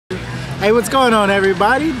Hey, what's going on,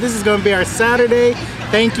 everybody? This is gonna be our Saturday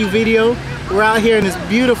thank you video. We're out here in this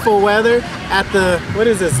beautiful weather at the, what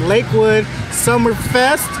is this, Lakewood Summer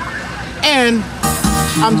Fest. And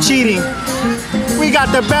I'm cheating. We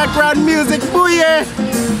got the background music, booyah!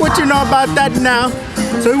 What you know about that now?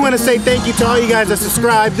 So we wanna say thank you to all you guys that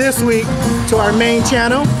subscribed this week to our main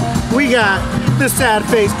channel. We got the Sad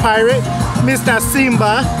Face Pirate, Mr.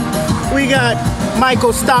 Simba. We got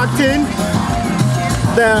Michael Stockton,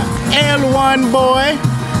 the L1 boy.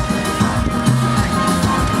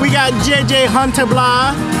 We got JJ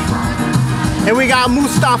Hunterblah, and we got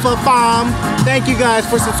Mustafa Farm. Thank you guys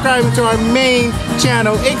for subscribing to our main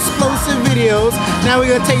channel, Explosive Videos. Now we're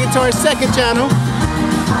gonna take it to our second channel.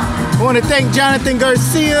 I want to thank Jonathan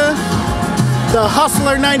Garcia, the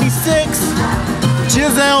Hustler 96,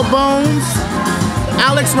 Giselle Bones,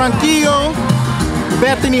 Alex Ronquillo,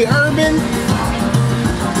 Bethany Urban,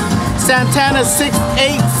 Santana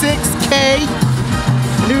 686K.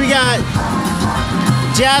 Then we got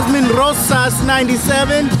Jasmine Rosas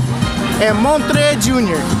 97 and Montre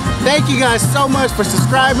Jr. Thank you guys so much for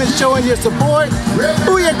subscribing, showing your support.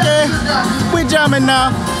 Booyah! We're jamming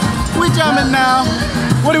now. We're jamming now.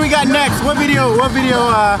 What do we got next? What video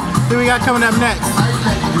do we got coming up next?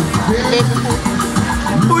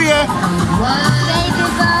 Booyah!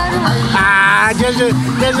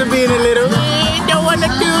 Just being a little, don't want to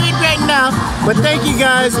do it right now. But thank you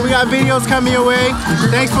guys. We got videos coming your way.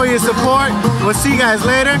 Thanks for your support. We'll see you guys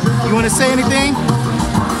later. You want to say anything?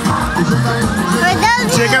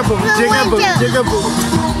 Jigaboo, jigaboo, jigaboo.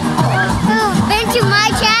 Been to my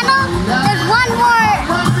channel. There's one more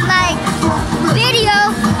video,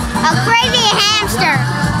 a crazy hamster.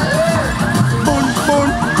 Boon, boon.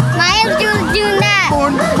 My hamster was doing that.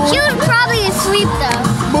 Boon, boon. She was probably asleep though.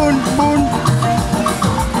 Boon, boon.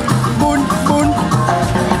 Boon, boon.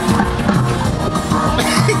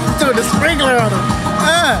 Threw the sprinkler on him.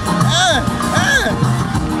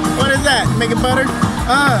 What is that? Making butter?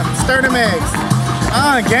 Stir them eggs.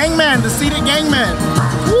 Gangman, the seated gangman.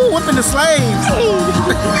 Woo, whipping the slaves.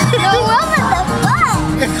 You're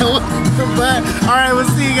whooping the butt. Alright, we'll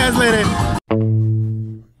see you guys later.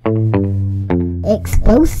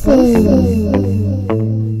 Explosive.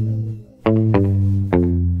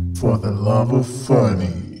 For the love of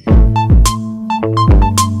funny.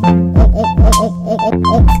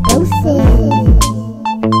 Explosive.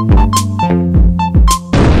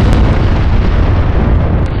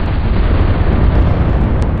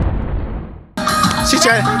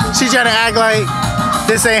 She trying to act like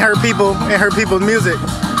this ain't her people and her people's music.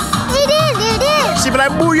 It is. She be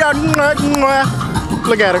like, booyah, mwah, mwah.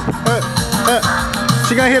 Look at her.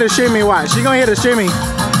 She gonna hit a shimmy, watch. She gonna hit a shimmy.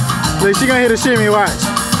 Look, she gonna hit a shimmy, watch.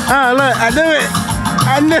 Look, I knew it.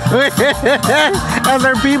 I knew it. That's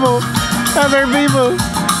her people. That's her people.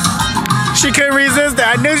 She couldn't resist it.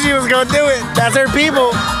 I knew she was gonna do it. That's her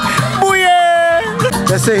people. Booyah!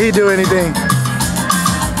 Let's say he do anything.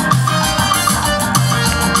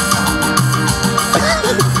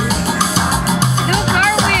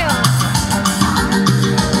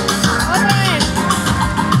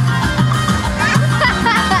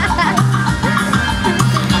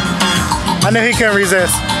 I knew he couldn't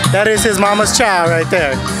resist. That is his mama's child right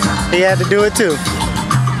there. He had to do it too.